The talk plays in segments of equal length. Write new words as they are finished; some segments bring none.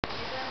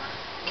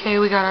Okay,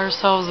 we got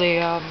ourselves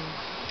a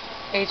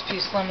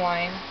HP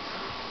Slimline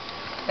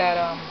that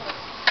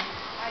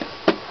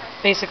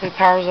basically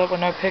powers up with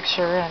no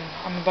picture, and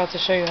I'm about to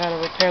show you how to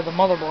repair the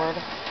motherboard.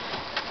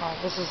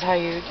 This is how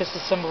you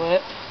disassemble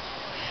it.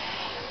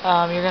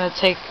 You're going to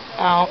take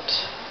out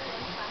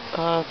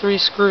 3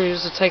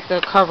 screws to take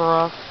the cover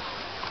off.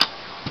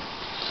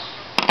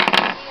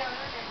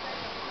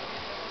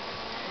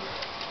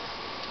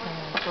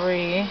 And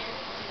 3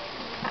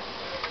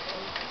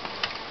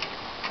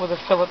 with a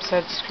Phillips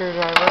head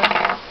screwdriver.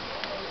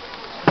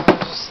 And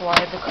just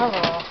slide the cover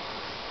off.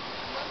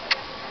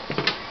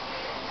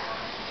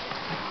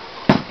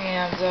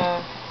 And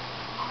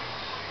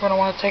we're going to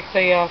want to take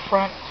the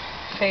front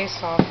face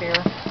off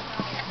here,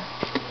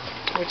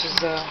 which is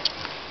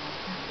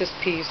this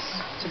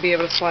piece, to be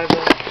able to slide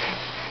the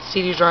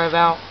CD drive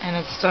out. And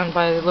it's done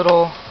by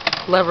little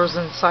levers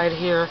inside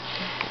here.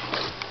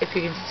 If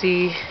you can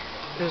see,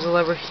 there's a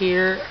lever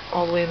here,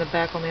 all the way in the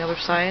back on the other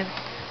side,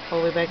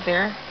 all the way back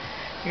there.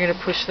 You're going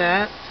to push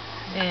that,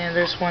 and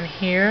there's one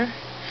here,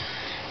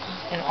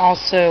 and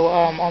also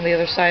on the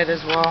other side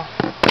as well.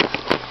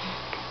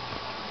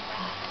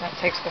 That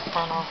takes the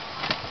front off.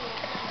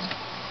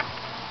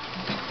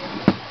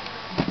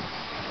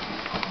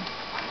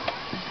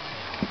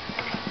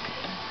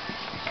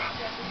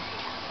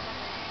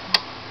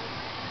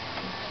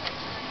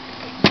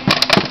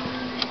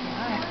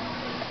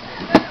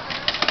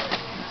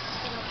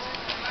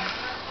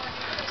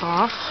 It's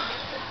off.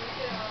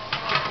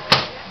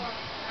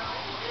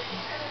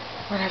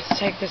 We're going to have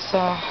to take this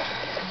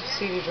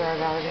CD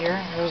drive out of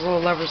here. There's little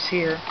levers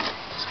here.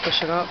 Just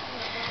push it up.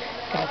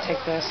 Going to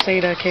take the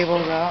SATA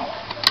cables out.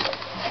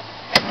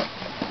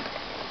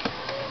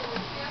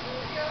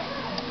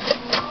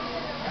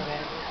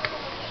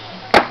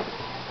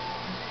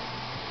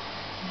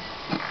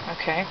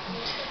 Okay.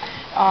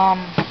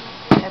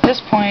 At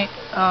this point,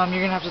 you're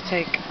going to have to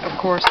take, of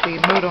course, the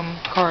modem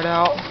card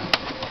out.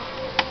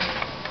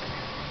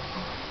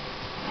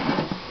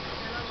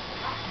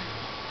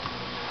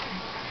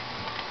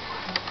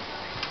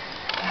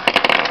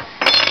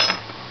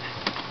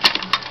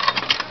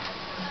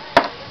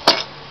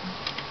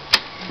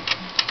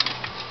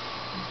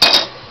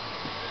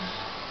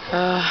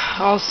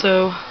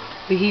 Also,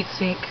 the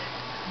heatsink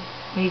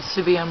needs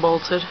to be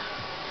unbolted,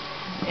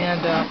 and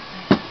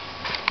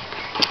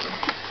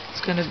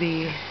it's going to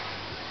be a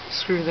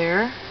screw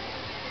there,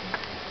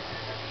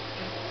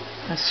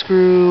 a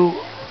screw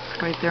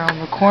right there on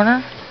the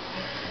corner,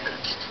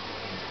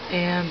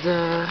 and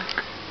a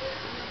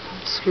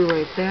screw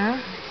right there,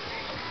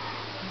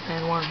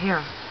 and one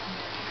here.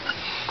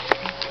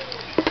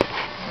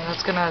 And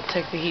that's going to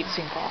take the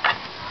heatsink off.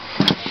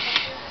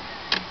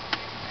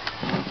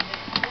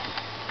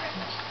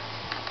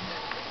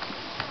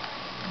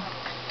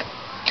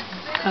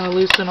 Kind of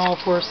loosen all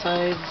 4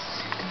 sides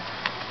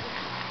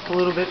a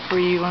little bit before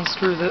you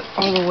unscrew it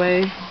all the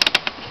way.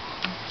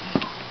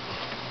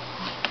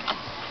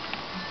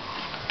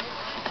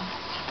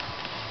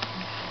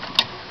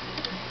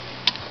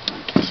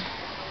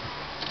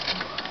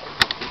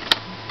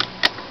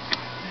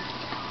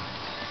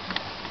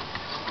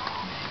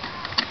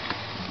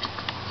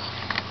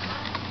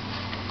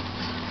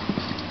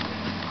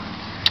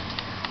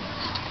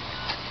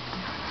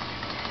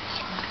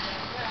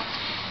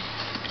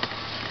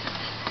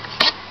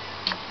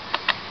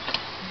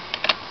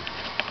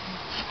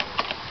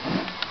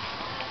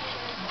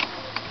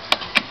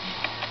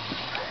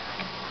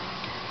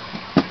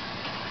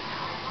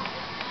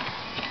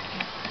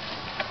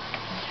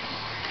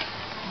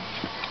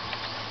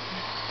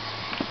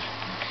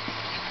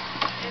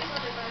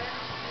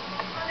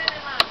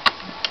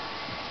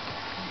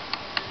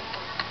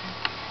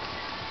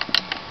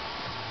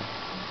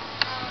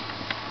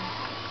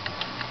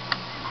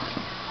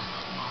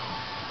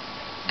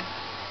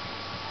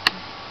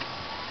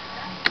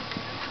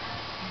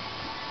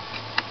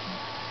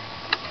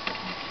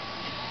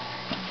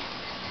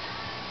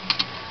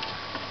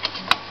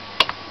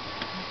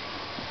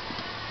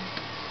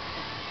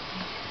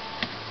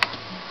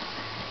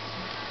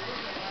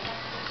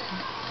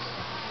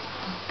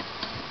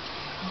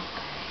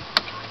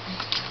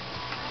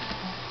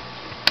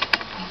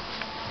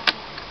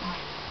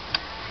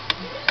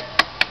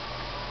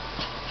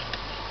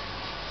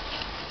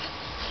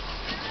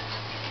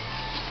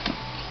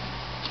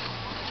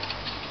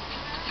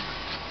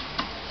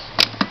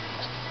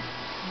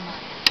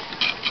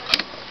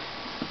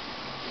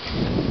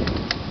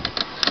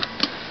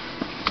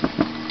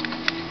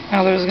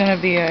 Now there's going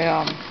to be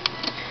a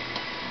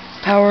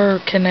power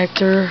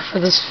connector for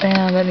this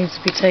fan that needs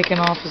to be taken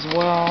off as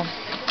well.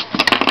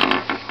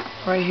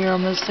 Right here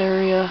on this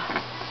area.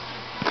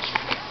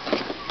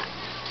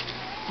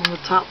 On the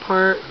top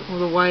part with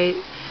the white,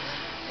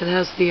 it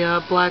has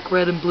the black,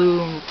 red, and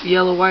blue and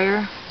yellow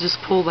wire.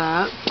 Just pull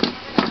that.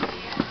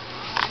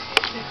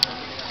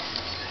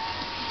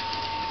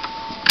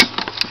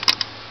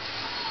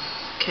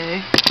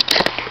 Okay.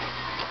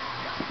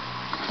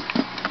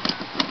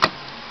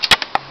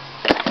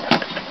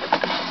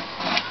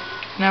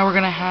 Now we're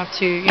going to have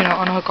to,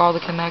 unhook all the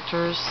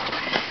connectors.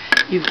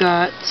 You've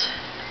got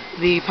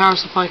the power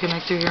supply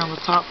connector here on the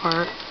top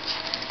part.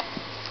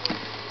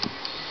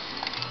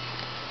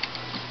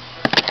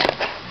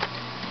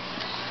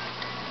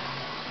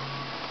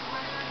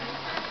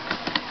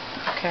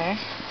 Okay.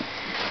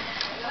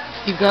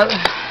 You've got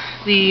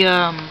the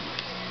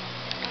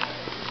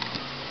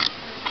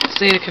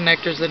SATA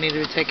connectors that need to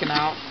be taken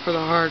out for the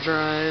hard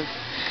drive.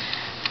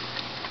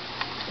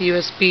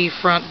 USB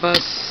front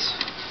bus.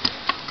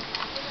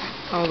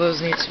 All those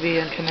need to be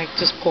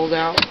just pulled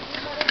out.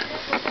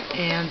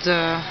 And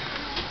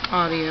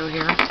audio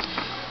here.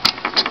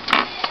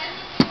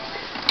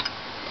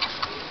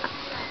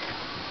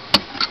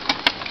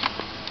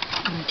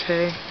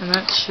 Okay, and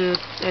that should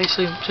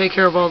actually take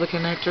care of all the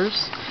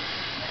connectors.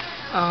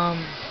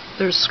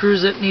 There's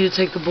screws that need to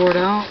take the board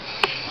out.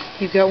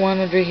 You've got one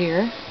under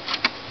here.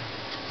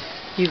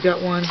 You've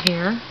got one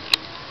here.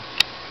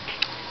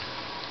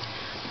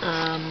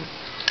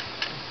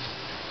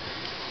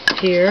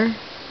 Here.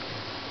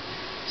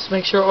 Just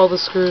make sure all the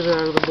screws are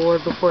out of the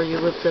board before you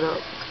lift it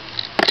up.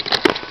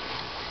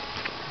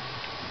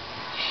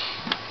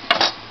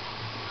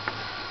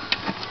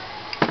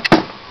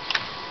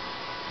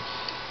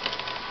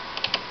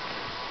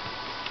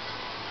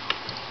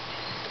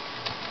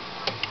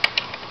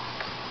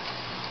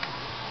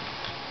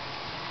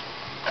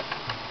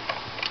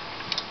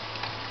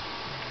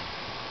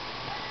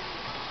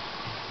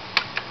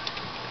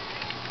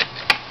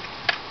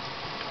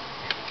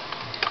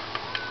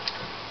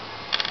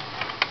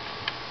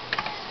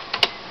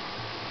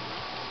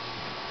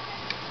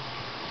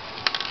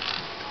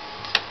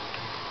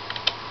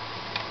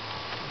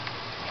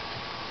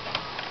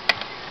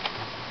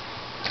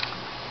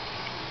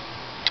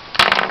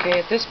 Okay,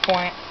 at this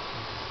point,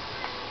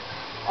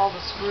 all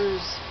the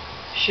screws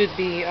should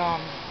be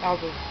out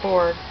of the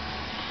board,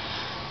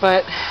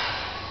 but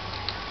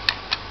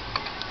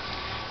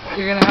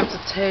you're going to have to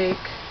take,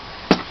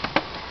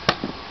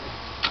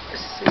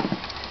 let's see,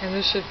 and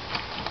this should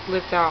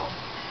lift out.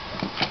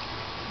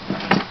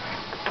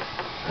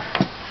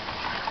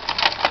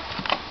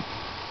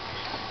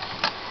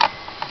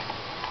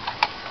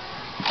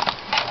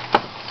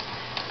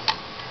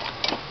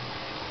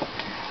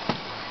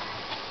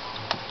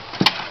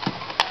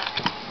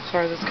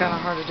 Sorry, that's kind of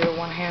hard to do it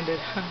one-handed.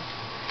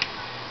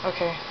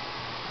 Okay.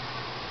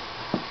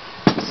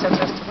 Set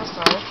this to the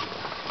side.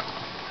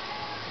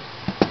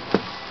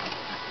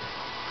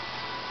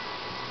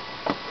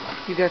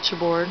 You got your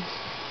board.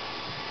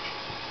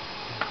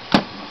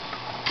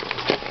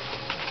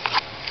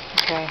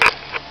 Okay.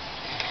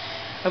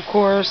 Of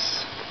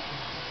course,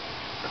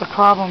 the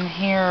problem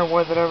here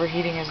with it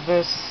overheating is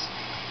this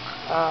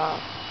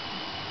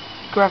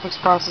graphics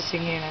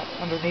processing unit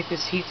underneath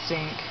this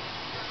heatsink,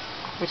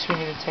 which we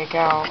need to take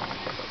out.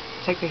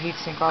 Take the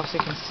heatsink off so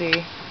you can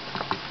see.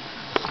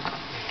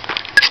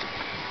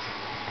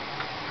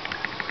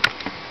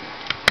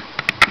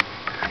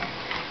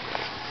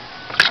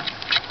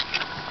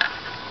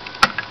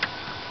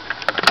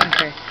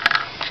 Okay.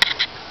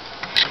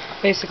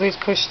 Basically, it's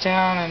push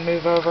down and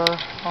move over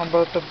on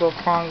both the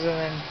prongs, and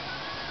then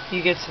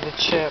you get to the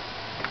chip.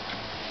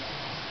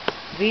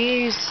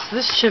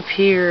 This chip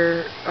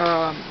here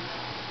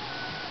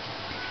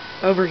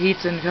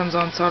overheats and comes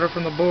on solder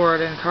from the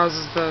board and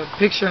causes the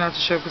picture not to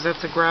show because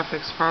that's a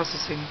graphics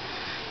processing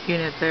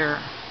unit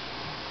there.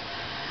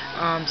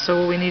 So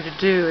what we need to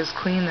do is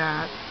clean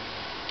that,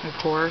 of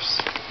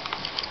course.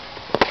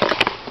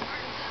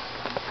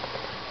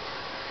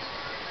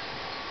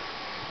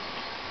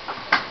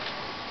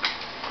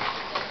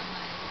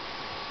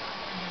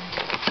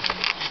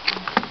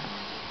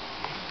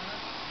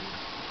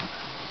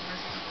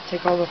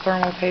 Take all the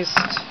thermal paste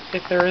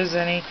if there is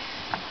any,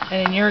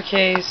 and in your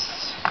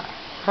case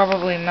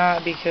probably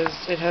not because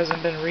it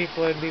hasn't been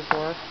reflowed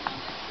before.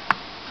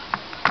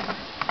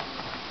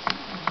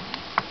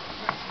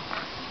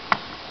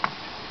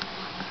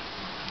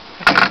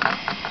 Okay.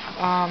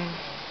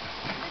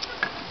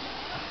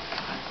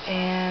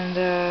 And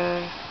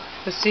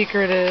the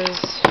secret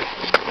is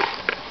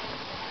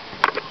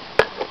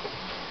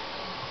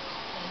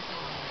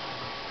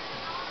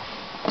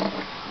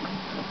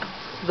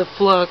the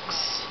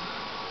flux,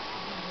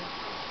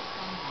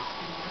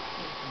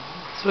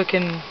 so we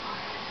can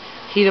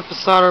heat up the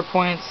solder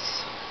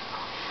points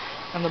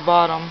on the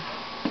bottom.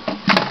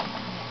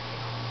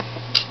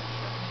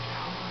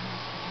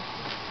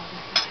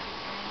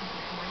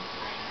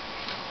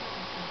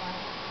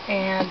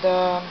 And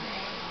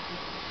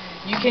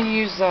you can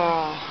use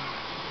a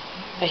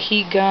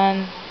heat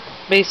gun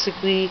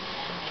basically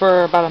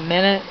for about a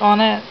minute on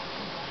it,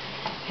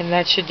 and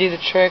that should do the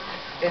trick.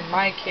 In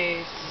my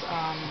case,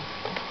 I'm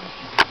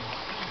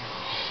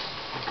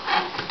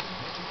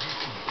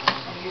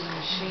using a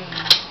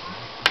machine.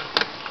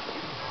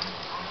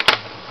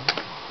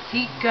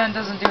 Heat gun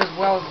doesn't do as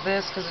well as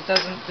this because it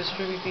doesn't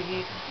distribute the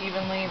heat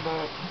evenly,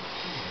 but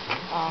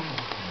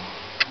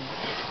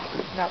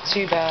not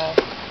too bad.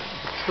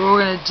 So what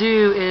we're going to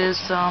do is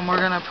we're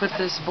going to put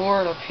this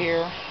board up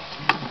here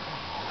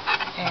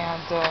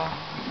and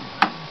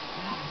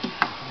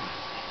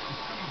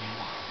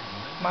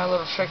my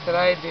little trick that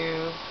I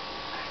do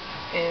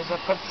is I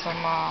put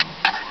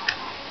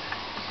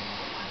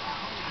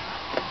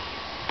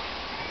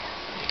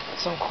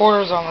some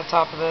quarters on the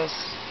top of this,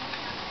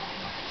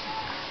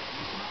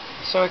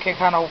 so it can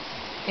kind of,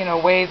 you know,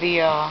 weigh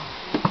the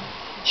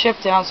chip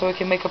down, so it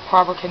can make a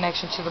proper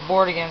connection to the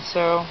board again.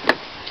 So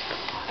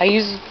I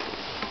use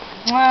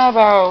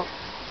about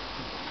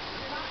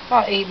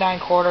 8-9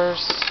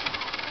 quarters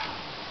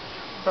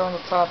on the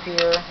top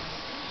here.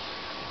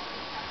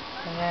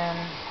 And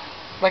then,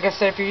 like I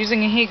said, if you're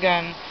using a heat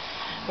gun,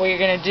 what you're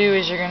going to do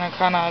is you're going to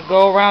kind of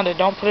go around it.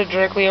 Don't put it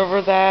directly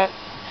over that.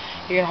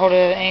 You're going to hold it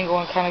at an angle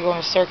and kind of go in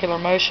a circular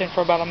motion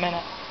for about a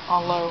minute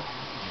on low.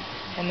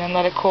 And then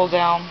let it cool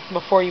down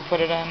before you put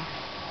it in.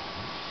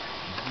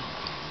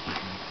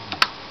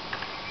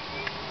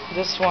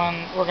 This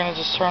one, we're going to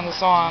just turn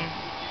this on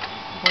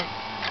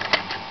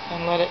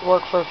and let it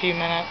work for a few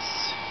minutes.